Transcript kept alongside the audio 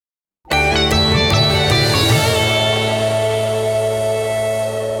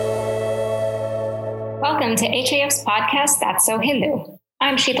Welcome to HAF's podcast, That's So Hindu.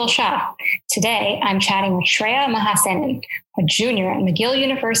 I'm Sheetal Shah. Today, I'm chatting with Shreya Mahasenan, a junior at McGill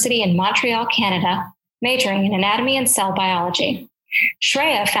University in Montreal, Canada, majoring in anatomy and cell biology.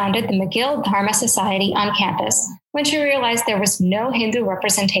 Shreya founded the McGill Dharma Society on campus when she realized there was no Hindu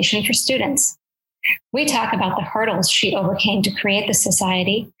representation for students. We talk about the hurdles she overcame to create the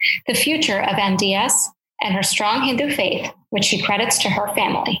society, the future of MDS, and her strong Hindu faith, which she credits to her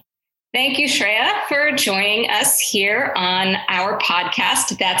family. Thank you, Shreya, for joining us here on our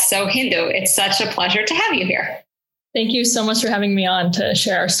podcast, That's So Hindu. It's such a pleasure to have you here. Thank you so much for having me on to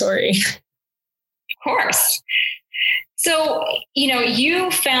share our story. Of course. So, you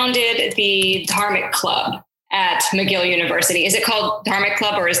founded the Dharmic Club at McGill University. Is it called Dharmic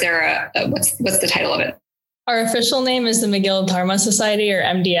Club, or is there what's the title of it? Our official name is the McGill Dharma Society, or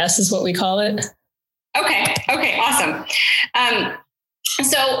MDS is what we call it. Okay, awesome.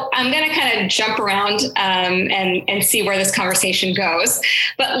 So I'm going to kind of jump around and see where this conversation goes.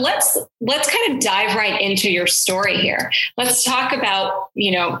 But let's kind of dive right into your story here. Let's talk about,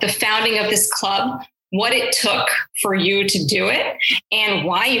 the founding of this club, what it took for you to do it, and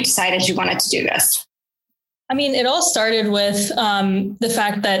why you decided you wanted to do this. I mean, it all started with the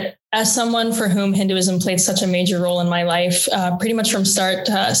fact that as someone for whom Hinduism played such a major role in my life, pretty much from start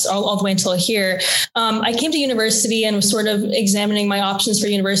all the way until here, I came to university and was sort of examining my options for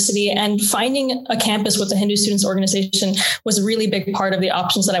university, and finding a campus with the Hindu Students Organization was a really big part of the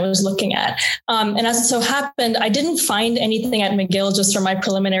options that I was looking at. And as it so happened, I didn't find anything at McGill just from my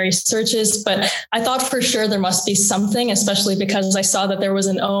preliminary searches, but I thought for sure there must be something, especially because I saw that there was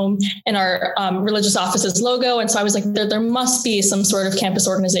an Om in our religious office's logo. And so I was like, there must be some sort of campus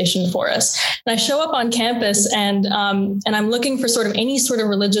organization for us. And I show up on campus and I'm looking for sort of any sort of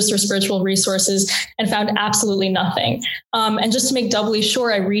religious or spiritual resources, and found absolutely nothing. And just to make doubly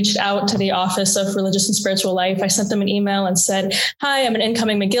sure, I reached out to the Office of Religious and Spiritual Life. I sent them an email and said, hi, I'm an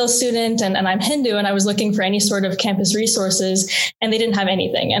incoming McGill student and I'm Hindu, and I was looking for any sort of campus resources, and they didn't have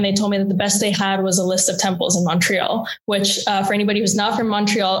anything. And they told me that the best they had was a list of temples in Montreal, which for anybody who's not from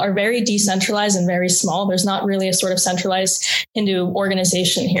Montreal are very decentralized and very small. There's not really a sort of centralized Hindu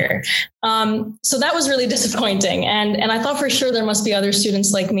organization here. So that was really disappointing. And I thought for sure there must be other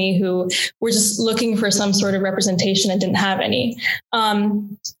students like me who were just looking for some sort of representation and didn't have any.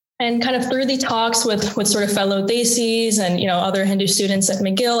 And kind of through the talks with sort of fellow Desis and, other Hindu students at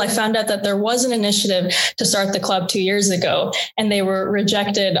McGill, I found out that there was an initiative to start the club 2 years ago, and they were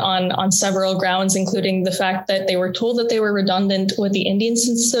rejected on several grounds, including the fact that they were told that they were redundant with the Indian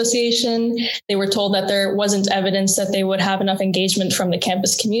Students Association. They were told that there wasn't evidence that they would have enough engagement from the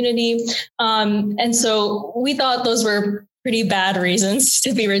campus community. And so we thought those were pretty bad reasons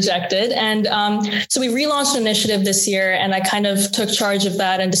to be rejected. And so we relaunched an initiative this year, and I kind of took charge of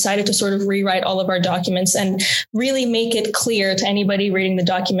that and decided to sort of rewrite all of our documents and really make it clear to anybody reading the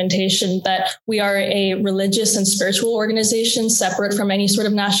documentation that we are a religious and spiritual organization separate from any sort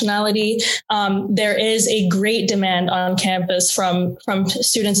of nationality. There is a great demand on campus from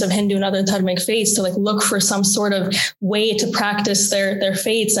students of Hindu and other dharmic faiths to look for some sort of way to practice their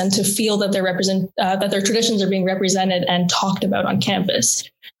faiths and to feel that that their traditions are being represented and talked about on campus.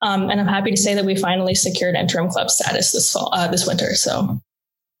 And I'm happy to say that we finally secured interim club status this winter. So,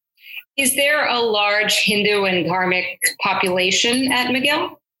 is there a large Hindu and Dharmic population at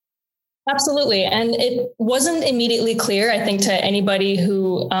McGill? Absolutely. And it wasn't immediately clear, I think, to anybody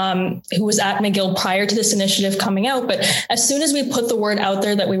who was at McGill prior to this initiative coming out. But as soon as we put the word out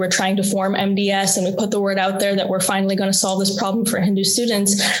there that we were trying to form MDS, and we put the word out there that we're finally going to solve this problem for Hindu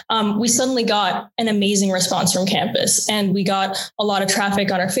students, we suddenly got an amazing response from campus. And we got a lot of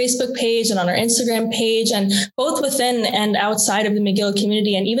traffic on our Facebook page and on our Instagram page, and both within and outside of the McGill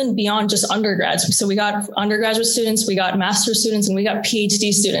community, and even beyond just undergrads. So we got undergraduate students, we got master's students, and we got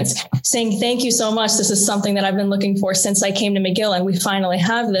PhD students saying, thank you so much. This is something that I've been looking for since I came to McGill, and we finally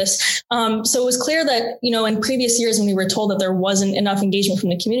have this. So it was clear that, in previous years when we were told that there wasn't enough engagement from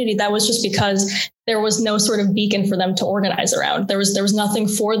the community, that was just because there was no sort of beacon for them to organize around. There was nothing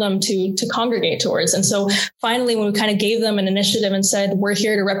for them to congregate towards. And so finally, when we kind of gave them an initiative and said, we're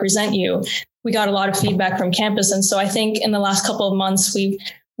here to represent you, we got a lot of feedback from campus. And so I think in the last couple of months,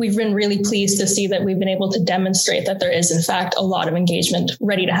 we've been really pleased to see that we've been able to demonstrate that there is, in fact, a lot of engagement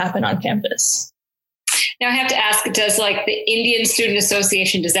ready to happen on campus. Now, I have to ask, does the Indian Student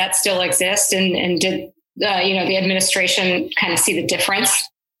Association, does that still exist? And did, the administration kind of see the difference?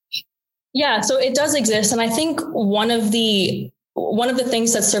 Yeah, so it does exist. And I think one of the one of the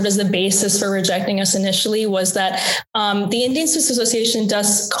things that served as the basis for rejecting us initially was that the Indian Students Association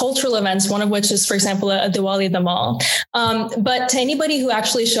does cultural events, one of which is, for example, a Diwali Dhamal. But to anybody who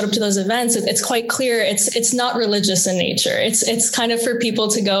actually showed up to those events, it's quite clear it's not religious in nature. It's kind of for people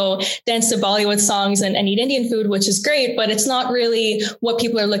to go dance to Bollywood songs and eat Indian food, which is great, but it's not really what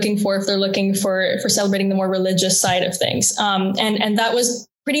people are looking for if they're looking for celebrating the more religious side of things. And that was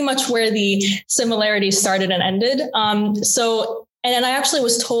pretty much where the similarities started and ended. And I actually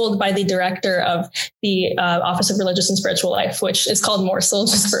was told by the director of the Office of Religious and Spiritual Life, which is called Morsel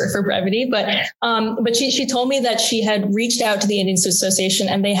just for brevity. But she told me that she had reached out to the Indian Students Association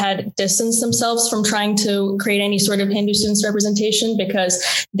and they had distanced themselves from trying to create any sort of Hindu students representation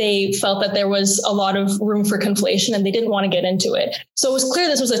because they felt that there was a lot of room for conflation and they didn't want to get into it. So it was clear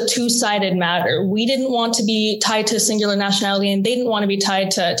this was a two-sided matter. We didn't want to be tied to a singular nationality and they didn't want to be tied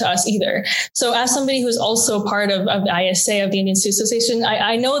to us either. So as somebody who's also part of the ISA, of the Indian Students Association,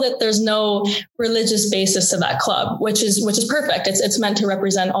 I know that there's no religious basis to that club, which is perfect. It's meant to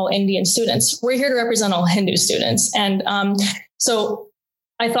represent all Indian students. We're here to represent all Hindu students. And so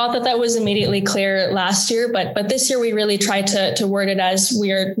I thought that was immediately clear last year, but this year we really tried to word it as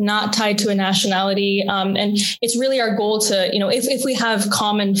we are not tied to a nationality. And it's really our goal to, if we have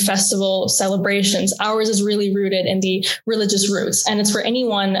common festival celebrations, ours is really rooted in the religious roots. And it's for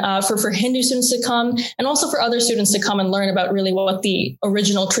anyone, for Hindu students to come and also for other students to come and learn about really what the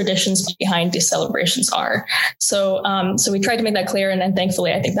original traditions behind these celebrations are. So we tried to make that clear. And then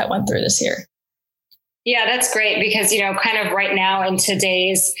thankfully, I think that went through this year. Yeah, that's great because, kind of right now in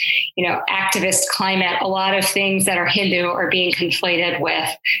today's, activist climate, a lot of things that are Hindu are being conflated with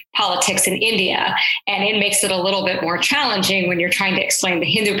politics in India. And it makes it a little bit more challenging when you're trying to explain the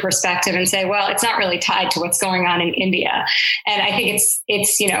Hindu perspective and say, well, it's not really tied to what's going on in India. And I think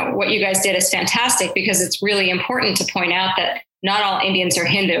it's what you guys did is fantastic because it's really important to point out that not all Indians are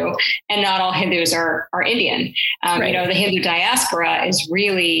Hindu and not all Hindus are Indian. Right. The Hindu diaspora is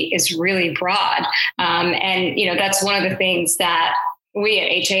really broad. And that's one of the things that we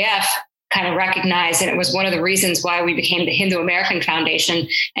at HAF kind of recognized. And it was one of the reasons why we became the Hindu American Foundation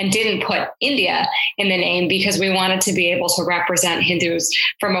and didn't put India in the name, because we wanted to be able to represent Hindus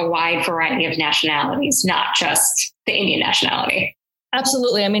from a wide variety of nationalities, not just the Indian nationality.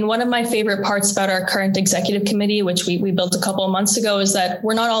 Absolutely. I mean, one of my favorite parts about our current executive committee, which we built a couple of months ago, is that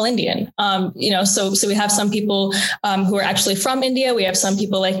we're not all Indian. So we have some people who are actually from India. We have some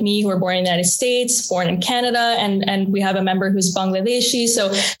people like me who are born in the United States, born in Canada, and we have a member who's Bangladeshi.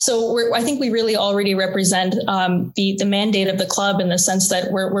 So I think we really already represent the mandate of the club in the sense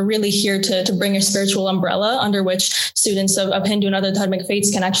that we're really here to bring a spiritual umbrella under which students of Hindu and other dharmic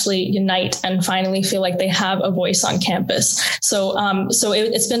faiths can actually unite and finally feel like they have a voice on campus. So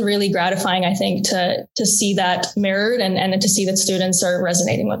it's been really gratifying, I think, to see that mirrored and to see that students are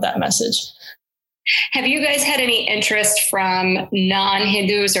resonating with that message. Have you guys had any interest from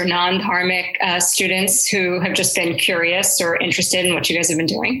non-Hindus or non-dharmic students who have just been curious or interested in what you guys have been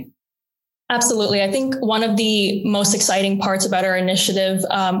doing? Absolutely. I think one of the most exciting parts about our initiative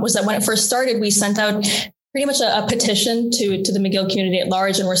was that when it first started, we sent out pretty much a petition to the McGill community at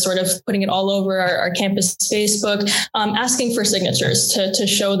large. And we're sort of putting it all over our campus Facebook, asking for signatures to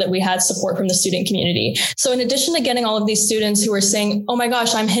show that we had support from the student community. So in addition to getting all of these students who were saying, oh my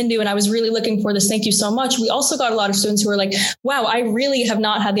gosh, I'm Hindu and I was really looking for this, thank you so much, we also got a lot of students who were like, wow, I really have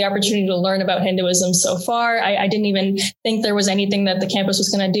not had the opportunity to learn about Hinduism so far. I didn't even think there was anything that the campus was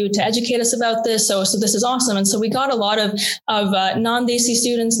going to do to educate us about this. So this is awesome. And so we got a lot of non-Desi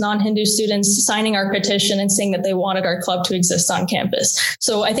students, non-Hindu students signing our petition and saying that they wanted our club to exist on campus.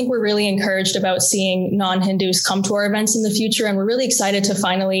 So I think we're really encouraged about seeing non-Hindus come to our events in the future. And we're really excited to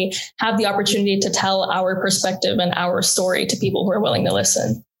finally have the opportunity to tell our perspective and our story to people who are willing to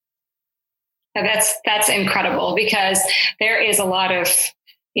listen. That's incredible because there is a lot of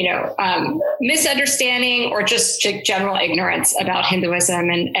misunderstanding or just general ignorance about Hinduism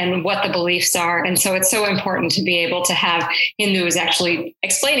and what the beliefs are. And so it's so important to be able to have Hindus actually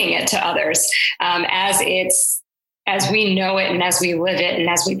explaining it to others as we know it and as we live it and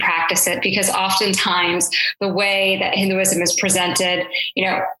as we practice it, because oftentimes the way that Hinduism is presented,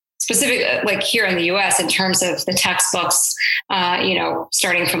 specific, like here in the US in terms of the textbooks,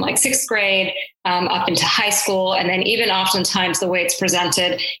 starting from like sixth grade up into high school. And then even oftentimes the way it's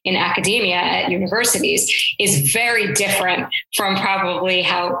presented in academia at universities is very different from probably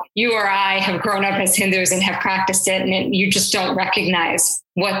how you or I have grown up as Hindus and have practiced it. And you just don't recognize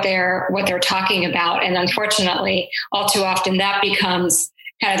what they're talking about. And unfortunately, all too often that becomes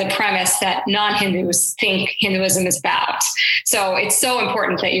kind of the premise that non-Hindus think Hinduism is about. So it's so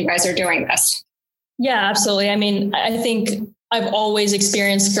important that you guys are doing this. Yeah, absolutely. I mean, I think I've always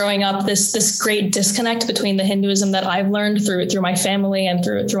experienced growing up this great disconnect between the Hinduism that I've learned through my family and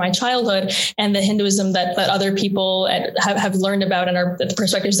through my childhood, and the Hinduism that other people have learned about and the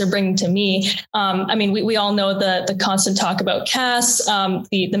perspectives they're bringing to me. I mean, we all know the constant talk about castes,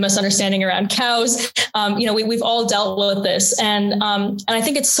 the misunderstanding around cows. We've all dealt with this, and I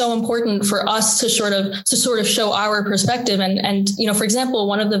think it's so important for us to sort of show our perspective. And for example,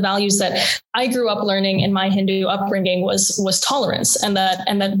 one of the values that I grew up learning in my Hindu upbringing was tolerance, and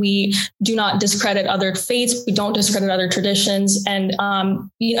that we do not discredit other faiths, we don't discredit other traditions, and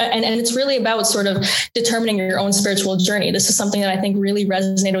it's really about sort of determining your own spiritual journey. This is something that I think really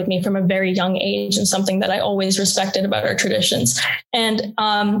resonated with me from a very young age, and something that I always respected about our traditions. And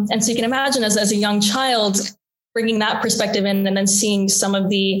so you can imagine as a young child, bringing that perspective in, and then seeing some of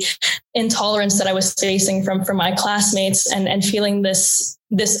the intolerance that I was facing from my classmates, and feeling this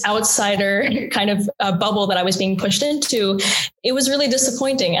outsider kind of bubble that I was being pushed into, it was really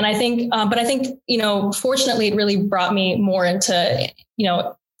disappointing. And I think, fortunately, it really brought me more into,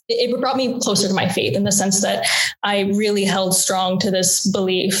 it brought me closer to my faith, in the sense that I really held strong to this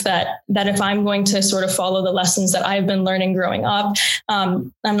belief that if I'm going to sort of follow the lessons that I've been learning growing up,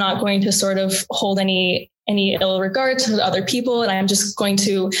 I'm not going to sort of hold any ill regard to other people. And I'm just going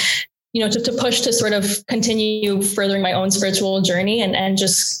to push to sort of continue furthering my own spiritual journey, and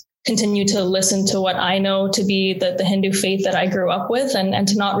just continue to listen to what I know to be the Hindu faith that I grew up with, and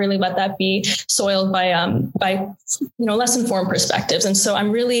to not really let that be soiled by less informed perspectives. And so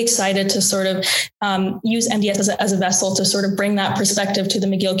I'm really excited to sort of use MDS as a vessel to sort of bring that perspective to the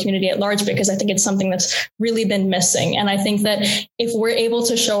McGill community at large, because I think it's something that's really been missing. And I think that if we're able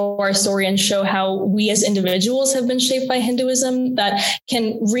to show our story and show how we as individuals have been shaped by Hinduism, that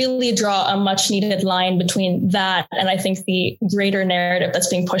can really draw a much needed line between that and I think the greater narrative that's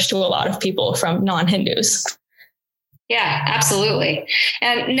being pushed to a lot of people from non-Hindus. Yeah, absolutely.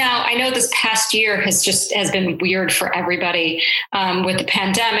 And now I know this past year has been weird for everybody with the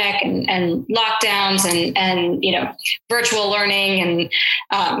pandemic and lockdowns and virtual learning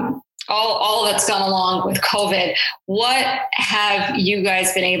and all that's gone along with COVID. What have you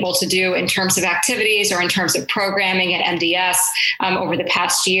guys been able to do in terms of activities or in terms of programming at MDS over the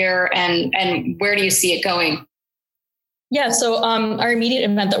past year, and where do you see it going? Yeah, so our immediate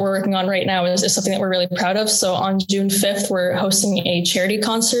event that we're working on right now is something that we're really proud of. So on June 5th, we're hosting a charity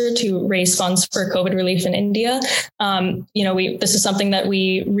concert to raise funds for COVID relief in India. This is something that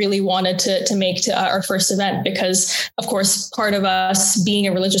we really wanted to make to our first event, because, of course, part of us being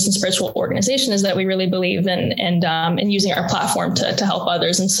a religious and spiritual organization is that we really believe in using our platform to help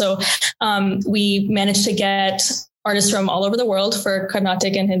others. And so we managed to get artists from all over the world for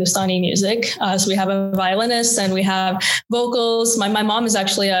Carnatic and Hindustani music. So we have a violinist and we have vocals. My mom is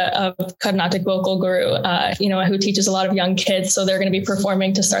actually a Carnatic vocal guru, who teaches a lot of young kids. So they're going to be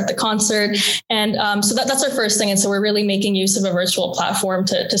performing to start the concert. And so that's our first thing. And so we're really making use of a virtual platform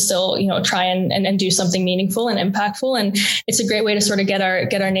to still, try and do something meaningful and impactful. And it's a great way to sort of get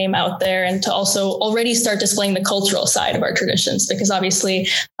our name out there, and to also already start displaying the cultural side of our traditions, because obviously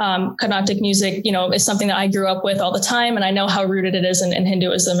Carnatic music, is something that I grew up with all the time, and I know how rooted it is in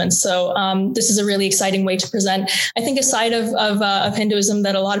Hinduism. And so this is a really exciting way to present, I think, a side of Hinduism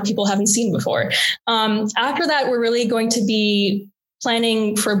that a lot of people haven't seen before. After that, we're really going to be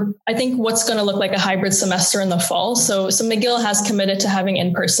planning for, I think, what's going to look like a hybrid semester in the fall. So McGill has committed to having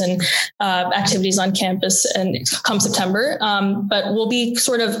in-person activities on campus and come September, but we'll be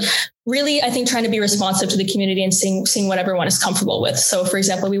sort of really, I think, trying to be responsive to the community and seeing what everyone is comfortable with. So, for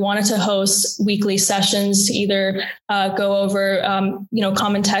example, we wanted to host weekly sessions to either go over,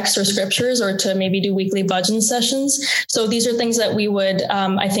 common text or scriptures, or to maybe do weekly bhajan sessions. So these are things that we would,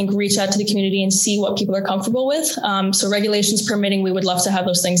 I think, reach out to the community and see what people are comfortable with. So regulations permitting, we would love to have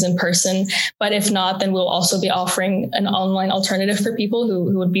those things in person. But if not, then we'll also be offering an online alternative for people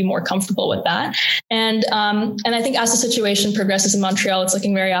who would be more comfortable with that. And I think as the situation progresses in Montreal, it's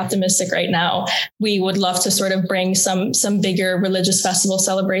looking very optimistic right now. We would love to sort of bring some bigger religious festival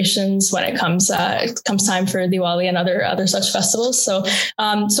celebrations when it comes time for Diwali and other such festivals. So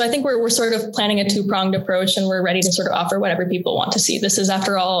I think we're sort of planning a two-pronged approach, and we're ready to sort of offer whatever people want to see. This is,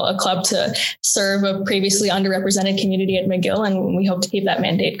 after all, a club to serve a previously underrepresented community at McGill, and we hope to keep that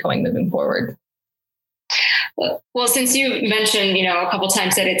mandate going moving forward. Well, since you mentioned, a couple of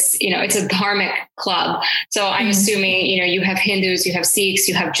times that it's a dharmic club. So I'm assuming, you have Hindus, you have Sikhs,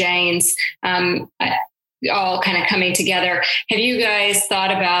 you have Jains, all kind of coming together. Have you guys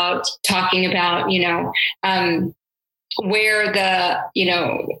thought about talking about, where the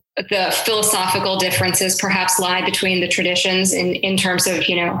philosophical differences perhaps lie between the traditions in terms of,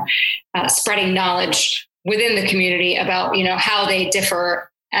 spreading knowledge within the community about, how they differ.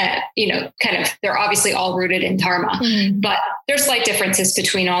 They're obviously all rooted in Dharma, but there's slight differences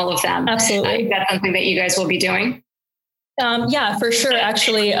between all of them. Absolutely. That's something that you guys will be doing. Yeah, for sure.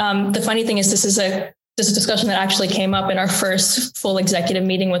 Actually, the funny thing is this is a discussion that actually came up in our first full executive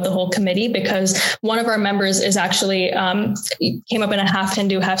meeting with the whole committee, because one of our members is actually came up in a half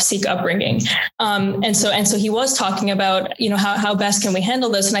Hindu, half Sikh upbringing. And so he was talking about, how best can we handle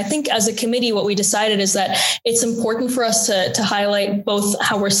this? And I think as a committee, what we decided is that it's important for us to highlight both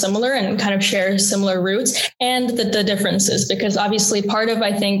how we're similar and kind of share similar roots and the differences, because obviously part of,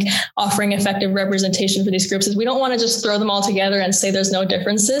 I think, offering effective representation for these groups is we don't want to just throw them all together and say there's no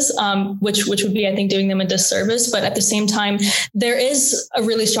differences, which would be, I think, doing them a disservice. But at the same time, there is a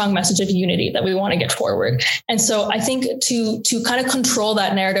really strong message of unity that we want to get forward. And so I think to kind of control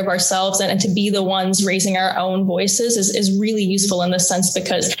that narrative ourselves and to be the ones raising our own voices is really useful in this sense,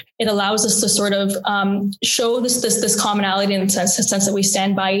 because it allows us to sort of show this commonality in the sense that we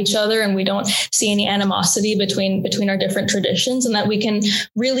stand by each other and we don't see any animosity between our different traditions, and that we can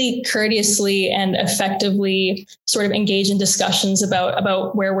really courteously and effectively sort of engage in discussions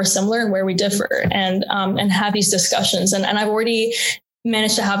about where we're similar and where we differ, and have these discussions. And I've already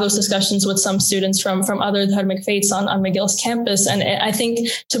managed to have those discussions with some students from other dharmic faiths on McGill's campus. And I think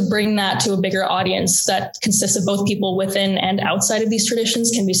to bring that to a bigger audience that consists of both people within and outside of these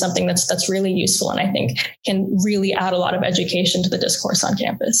traditions can be something that's really useful, and I think can really add a lot of education to the discourse on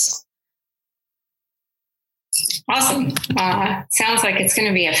campus. Awesome. Sounds like it's going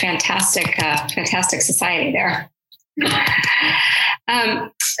to be a fantastic society there.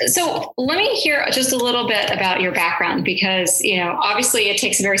 So let me hear just a little bit about your background, because, obviously it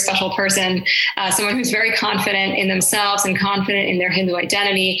takes a very special person, someone who's very confident in themselves and confident in their Hindu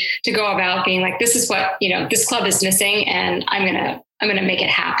identity, to go about being like, this is what, this club is missing, and I'm going to make it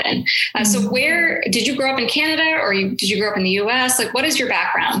happen. So where did you grow up in Canada, or did you grow up in the US? Like, what is your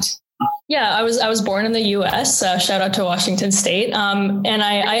background? Yeah, I was born in the U.S. Shout out to Washington State. And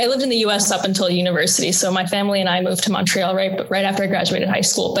I lived in the U.S. up until university. So my family and I moved to Montreal right after I graduated high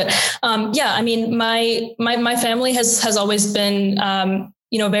school. But I mean, my family has always been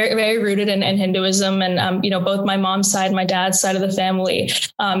very, very rooted in Hinduism, and both my mom's side and my dad's side of the family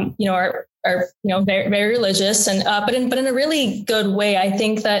are very, very religious, and but in a really good way. I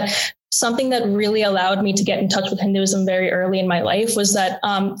think that something that really allowed me to get in touch with Hinduism very early in my life was that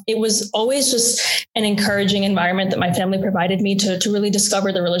it was always just an encouraging environment that my family provided me to really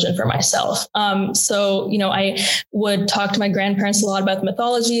discover the religion for myself. So I would talk to my grandparents a lot about the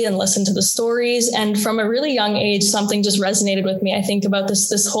mythology and listen to the stories. And from a really young age, something just resonated with me. I think about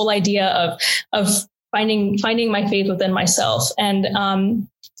this whole idea of finding my faith within myself.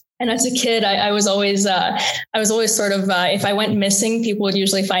 And as a kid, I was always sort of, if I went missing, people would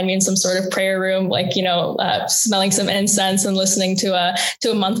usually find me in some sort of prayer room, like, smelling some incense and listening to a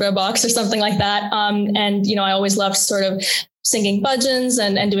mantra box or something like that. I always loved sort of singing bhajans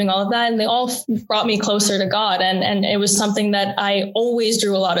and doing all of that. And they all brought me closer to God. And it was something that I always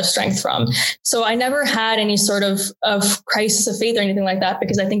drew a lot of strength from. So I never had any sort of crisis of faith or anything like that,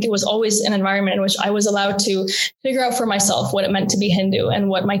 because I think it was always an environment in which I was allowed to figure out for myself what it meant to be Hindu and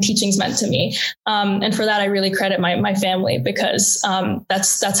what my teachings meant to me. And for that, I really credit my family, because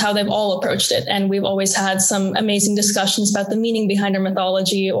that's how they've all approached it. And we've always had some amazing discussions about the meaning behind our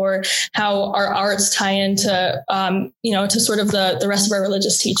mythology, or how our arts tie into, to sort of the rest of our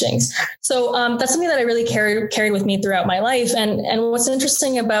religious teachings. So that's something that I really carried with me throughout my life. And what's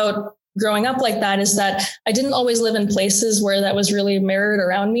interesting about growing up like that is that I didn't always live in places where that was really mirrored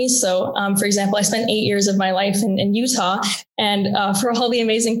around me. So, for example, I spent 8 years of my life in Utah, and for all the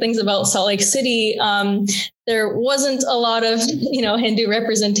amazing things about Salt Lake City, there wasn't a lot of, Hindu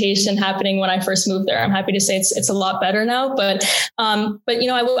representation happening when I first moved there. I'm happy to say it's a lot better now, but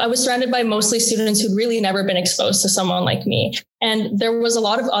I was surrounded by mostly students who'd really never been exposed to someone like me. And there was a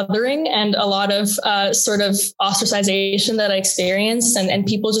lot of othering and a lot of sort of ostracization that I experienced, and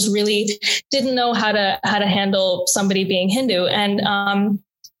people just really didn't know how to handle somebody being Hindu. And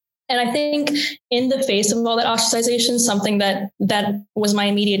I think in the face of all that ostracization, something that was my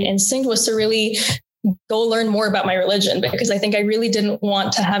immediate instinct was to really go learn more about my religion, because I think I really didn't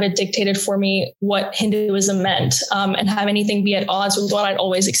want to have it dictated for me what Hinduism meant, and have anything be at odds with what I'd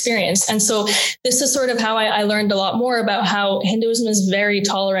always experienced. And so this is sort of how I learned a lot more about how Hinduism is very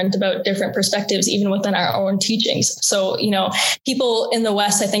tolerant about different perspectives, even within our own teachings. So, people in the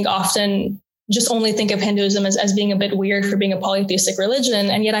West, I think, often just only think of Hinduism as being a bit weird for being a polytheistic religion.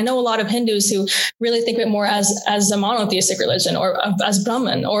 And yet I know a lot of Hindus who really think of it more as a monotheistic religion, or as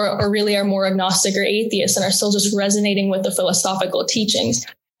Brahman, or really are more agnostic or atheist, and are still just resonating with the philosophical teachings.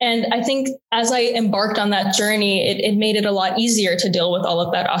 And I think as I embarked on that journey, it made it a lot easier to deal with all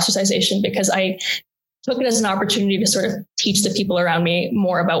of that ostracization, because I took it as an opportunity to sort of teach the people around me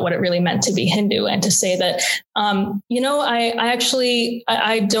more about what it really meant to be Hindu, and to say that, I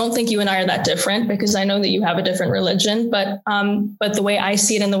don't think you and I are that different, because I know that you have a different religion, but the way I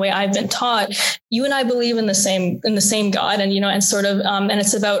see it and the way I've been taught, you and I believe in the same God, and, and sort of, and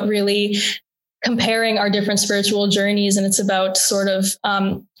it's about really comparing our different spiritual journeys. And it's about sort of,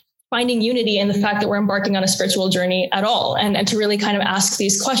 finding unity in the fact that we're embarking on a spiritual journey at all, and to really kind of ask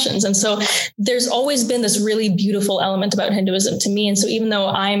these questions. And so there's always been this really beautiful element about Hinduism to me. And so even though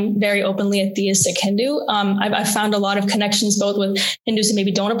I'm very openly a theistic Hindu, I've found a lot of connections both with Hindus who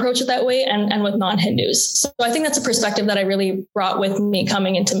maybe don't approach it that way, and with non-Hindus. So I think that's a perspective that I really brought with me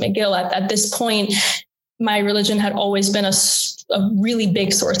coming into McGill. At this point, my religion had always been a really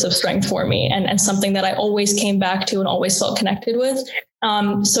big source of strength for me, and something that I always came back to and always felt connected with.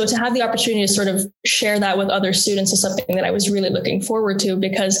 So to have the opportunity to sort of share that with other students is something that I was really looking forward to,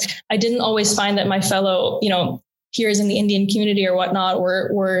 because I didn't always find that my fellow, peers in the Indian community or whatnot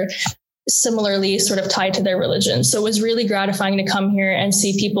were similarly sort of tied to their religion. So it was really gratifying to come here and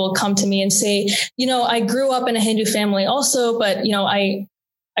see people come to me and say, I grew up in a Hindu family also, but,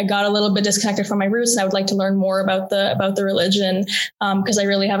 I got a little bit disconnected from my roots, and I would like to learn more about the religion, because I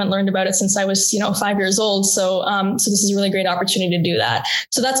really haven't learned about it since I was 5 years old. So this is a really great opportunity to do that.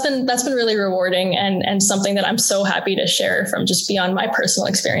 So that's been really rewarding, and something that I'm so happy to share from just beyond my personal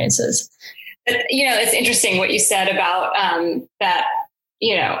experiences. It's interesting what you said about that,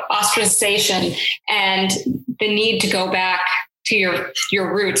 ostracization and the need to go back to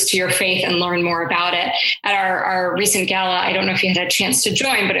your roots, to your faith, and learn more about it. At our recent gala, I don't know if you had a chance to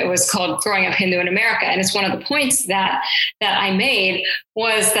join, but it was called Growing Up Hindu in America. And it's one of the points that I made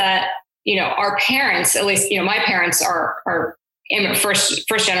was that, our parents, at least, my parents are first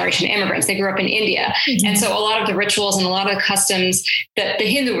generation immigrants. They grew up in India. Mm-hmm. And so a lot of the rituals and a lot of the customs, the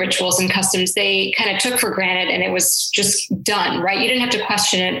Hindu rituals and customs, they kind of took for granted, and it was just done, right? You didn't have to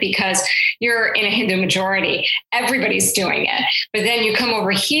question it because you're in a Hindu majority. Everybody's doing it. But then you come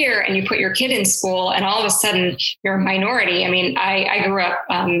over here and you put your kid in school, and all of a sudden you're a minority. I mean, I grew up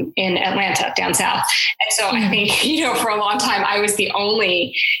in Atlanta, down south. And so I think, for a long time, I was the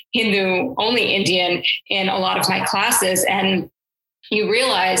only Hindu, only Indian in a lot of my classes. And you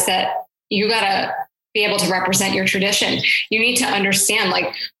realize that you got to be able to represent your tradition. You need to understand,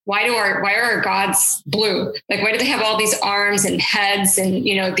 why are our gods blue? Why do they have all these arms and heads and,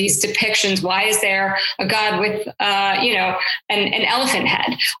 these depictions? Why is there a god with, an elephant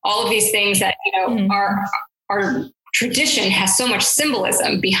head? All of these things that, are tradition has so much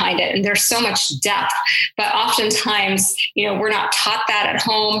symbolism behind it, and there's so much depth. But oftentimes, we're not taught that at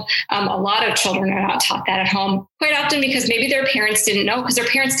home. A lot of children are not taught that at home, quite often because maybe their parents didn't know, because their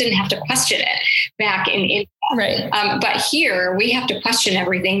parents didn't have to question it back in India. Right. But here we have to question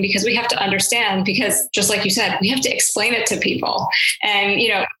everything, because we have to understand, because just like you said, we have to explain it to people. And,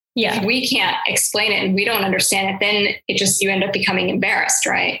 if we can't explain it and we don't understand it, then you end up becoming embarrassed.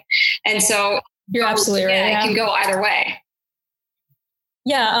 Right. And so you're absolutely right. Yeah, it can go either way.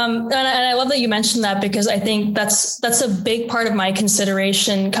 Yeah. And I love that you mentioned that, because I think that's a big part of my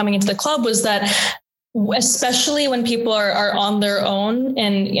consideration coming into the club, was that especially when people are on their own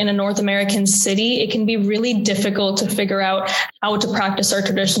in a North American city, it can be really difficult to figure out how to practice our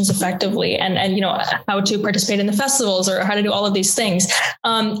traditions effectively, and how to participate in the festivals, or how to do all of these things.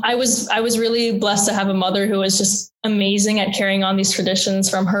 I was really blessed to have a mother who was just amazing at carrying on these traditions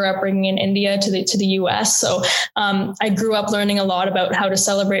from her upbringing in India to the US. So I grew up learning a lot about how to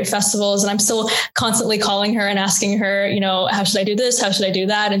celebrate festivals, and I'm still constantly calling her and asking her, how should I do this? How should I do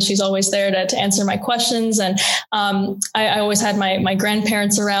that? And she's always there to answer my questions. And I always had my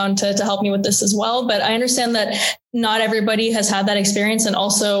grandparents around to help me with this as well. But I understand that not everybody has had that experience. And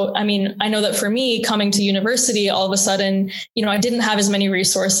also, I know that for me, coming to university, all of a sudden, I didn't have as many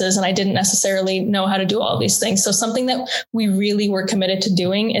resources, and I didn't necessarily know how to do all these things. So something that we really were committed to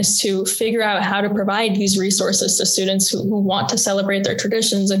doing is to figure out how to provide these resources to students who want to celebrate their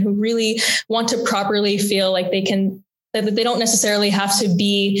traditions, and who really want to properly feel like that they don't necessarily have to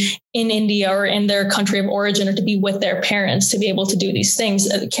be in India or in their country of origin, or to be with their parents to be able to do these things.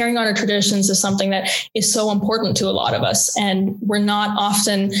 Carrying on our traditions is something that is so important to a lot of us, and we're not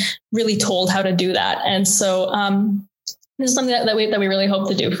often really told how to do that. And so this is something that we really hope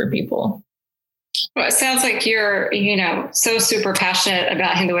to do for people. Well, it sounds like you're, so super passionate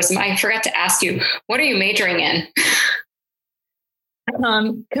about Hinduism. I forgot to ask you, what are you majoring in?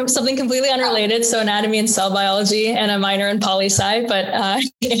 Something completely unrelated. So anatomy and cell biology, and a minor in poli-sci, but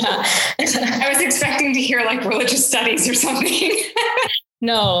yeah. I was expecting to hear religious studies or something.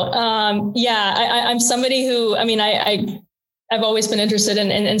 No. I'm somebody who, I've always been interested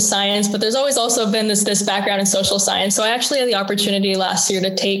in science, but there's always also been this background in social science. So I actually had the opportunity last year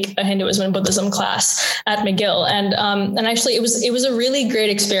to take a Hinduism and Buddhism class at McGill. And actually it was a really great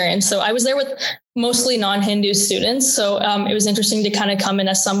experience. So I was there with mostly non-Hindu students. So it was interesting to kind of come in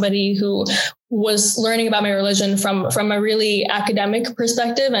as somebody who was learning about my religion from a really academic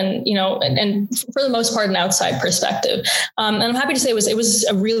perspective and, and for the most part, an outside perspective. And I'm happy to say it was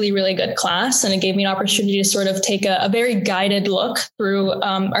a really, really good class. And it gave me an opportunity to sort of take a very guided look through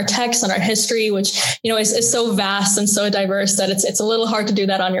our text and our history, which, is so vast and so diverse that it's a little hard to do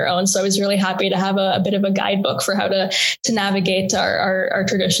that on your own. So I was really happy to have a bit of a guidebook for how to navigate our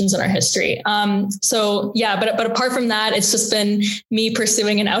traditions and our history. But apart from that, it's just been me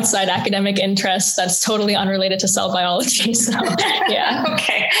pursuing an outside academic interest that's totally unrelated to cell biology. So, yeah.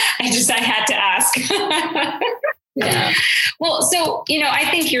 Okay. I had to ask. Yeah. Well, so, I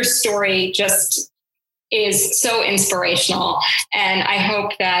think your story just is so inspirational. And I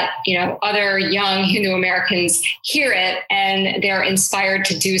hope that, other young Hindu Americans hear it and they're inspired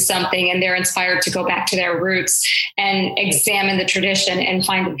to do something and they're inspired to go back to their roots and examine the tradition and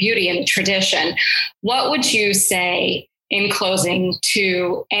find the beauty in the tradition. What would you say in closing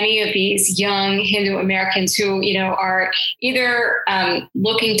to any of these young Hindu Americans who, are either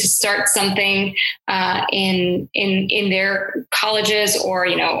looking to start something in their colleges or,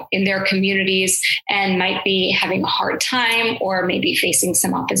 in their communities and might be having a hard time or maybe facing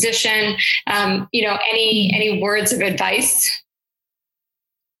some opposition? Any words of advice?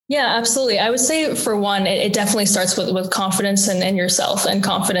 Yeah, absolutely. I would say for one, it definitely starts with confidence in yourself and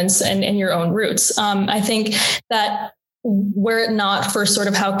confidence in your own roots. I think that were it not for sort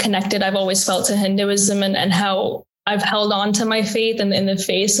of how connected I've always felt to Hinduism and how I've held on to my faith in the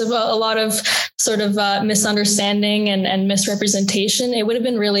face of a lot of sort of misunderstanding and misrepresentation, it would have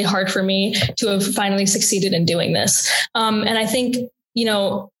been really hard for me to have finally succeeded in doing this. And I think,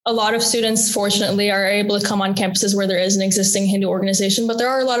 a lot of students, fortunately, are able to come on campuses where there is an existing Hindu organization, but there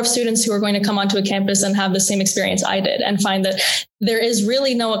are a lot of students who are going to come onto a campus and have the same experience I did and find that there is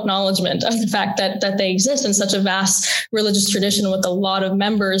really no acknowledgement of the fact that they exist in such a vast religious tradition with a lot of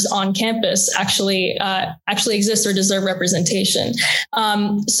members on campus actually exist or deserve representation.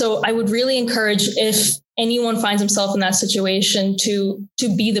 So I would really encourage, if anyone finds himself in that situation, to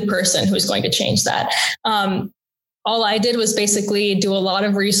be the person who is going to change that. All I did was basically do a lot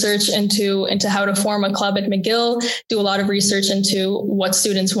of research into how to form a club at McGill, do a lot of research into what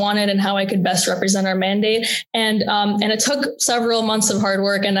students wanted and how I could best represent our mandate. And it took several months of hard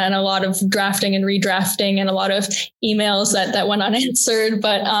work and a lot of drafting and redrafting and a lot of emails that went unanswered.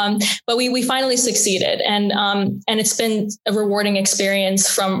 But we finally succeeded. And it's been a rewarding experience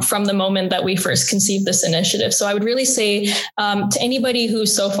from the moment that we first conceived this initiative. So I would really say to anybody who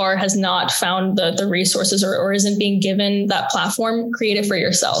so far has not found the resources or isn't being given that platform, create it for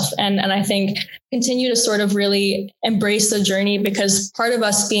yourself. And I think continue to sort of really embrace the journey, because part of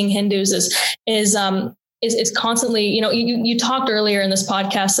us being Hindus is constantly, you talked earlier in this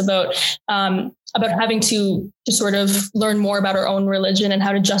podcast about having to sort of learn more about our own religion and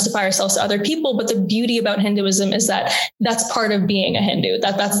how to justify ourselves to other people. But the beauty about Hinduism is that that's part of being a Hindu.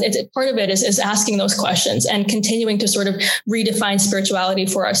 Part of it is asking those questions and continuing to sort of redefine spirituality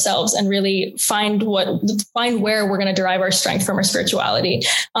for ourselves and really find where we're going to derive our strength from our spirituality.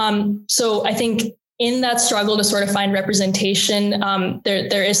 So I think in that struggle to sort of find representation,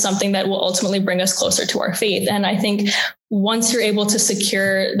 there is something that will ultimately bring us closer to our faith. And I think once you're able to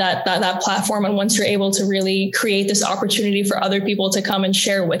secure that platform, and once you're able to really create this opportunity for other people to come and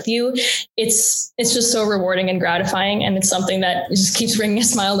share with you, it's just so rewarding and gratifying. And it's something that just keeps bringing a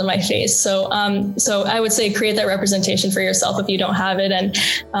smile to my face. So I would say create that representation for yourself if you don't have it, and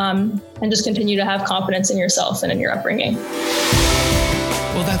just continue to have confidence in yourself and in your upbringing.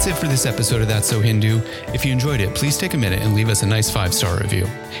 Well, that's it for this episode of That's So Hindu. If you enjoyed it, please take a minute and leave us a nice 5-star review.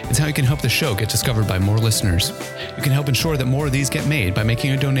 It's how you can help the show get discovered by more listeners. You can help ensure that more of these get made by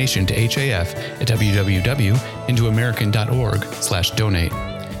making a donation to HAF at www.hinduamerican.org/donate.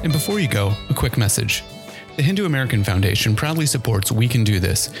 And before you go, a quick message. The Hindu American Foundation proudly supports We Can Do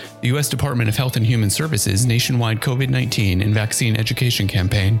This, the U.S. Department of Health and Human Services nationwide COVID-19 and vaccine education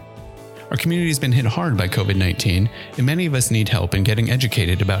campaign. Our community has been hit hard by COVID-19, and many of us need help in getting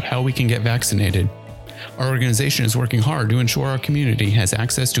educated about how we can get vaccinated. Our organization is working hard to ensure our community has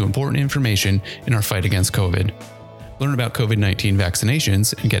access to important information in our fight against COVID. Learn about COVID-19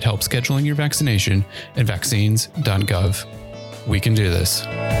 vaccinations and get help scheduling your vaccination at vaccines.gov. We can do this.